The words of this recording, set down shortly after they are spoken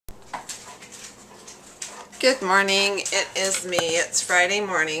Good morning. It is me. It's Friday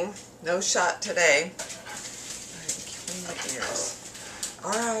morning. No shot today. Alright, killing my ears.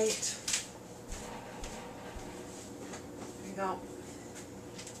 Alright. Here you go.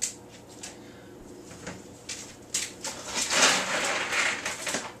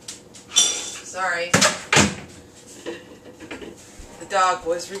 Sorry. The dog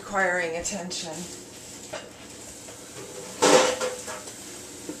was requiring attention.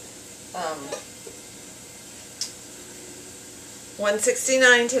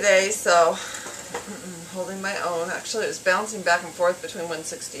 169 today, so holding my own. Actually, it was bouncing back and forth between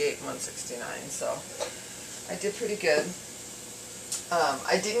 168 and 169, so I did pretty good.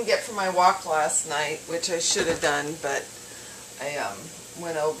 I didn't get for my walk last night, which I should have done, but I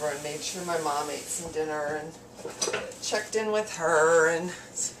went over and made sure my mom ate some dinner and checked in with her and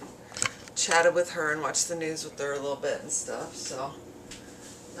chatted with her and watched the news with her a little bit and stuff, so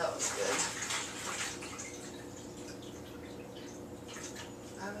that was good.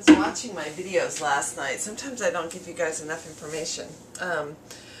 I was watching my videos last night. Sometimes I don't give you guys enough information.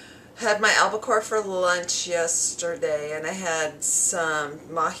 Had my albacore for lunch yesterday, and I had some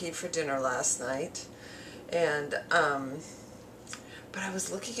mahi for dinner last night. And but I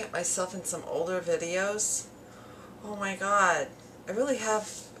was looking at myself in some older videos. Oh my God, I really have.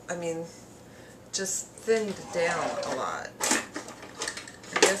 I mean, just thinned down a lot.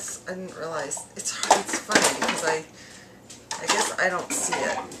 I guess I didn't realize it's hard. It's funny because I guess I don't see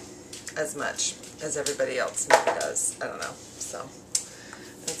it as much as everybody else maybe does. I don't know. So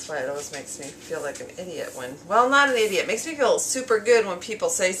that's why it always makes me feel like an idiot when, well, not an idiot. It makes me feel super good when people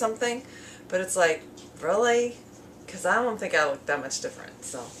say something, but it's like, really? Because I don't think I look that much different.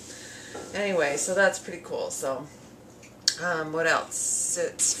 So anyway, so that's pretty cool. So what else?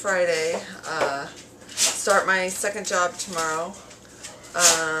 It's Friday. Start my second job tomorrow.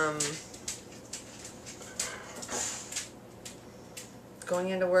 Going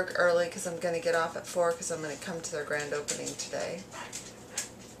into work early because I'm going to get off at 4 because I'm going to come to their grand opening today.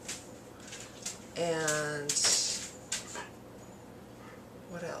 And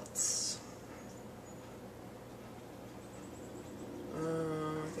what else?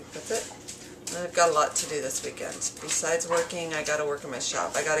 I think that's it. I've got a lot to do this weekend. Besides working, I got to work in my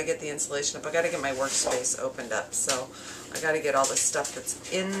shop. I got to get the insulation up. I got to get my workspace opened up. So I got to get all this stuff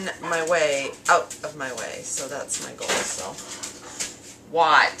that's in my way out of my way. So that's my goal. So.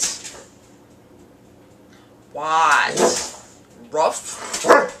 What? Rough?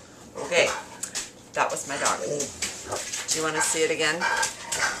 Okay, that was my dog. Do you want to see it again?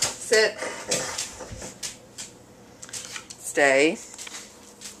 Sit. Stay.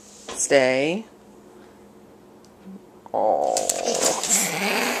 Stay. Oh.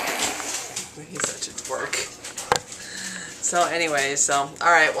 He's such a twerk. So anyway,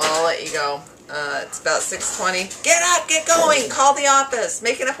 alright, well, I'll let you go. It's about 6:20. Get up, get going, call the office,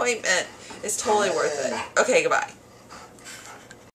 make an appointment. It's totally worth it. Okay, goodbye.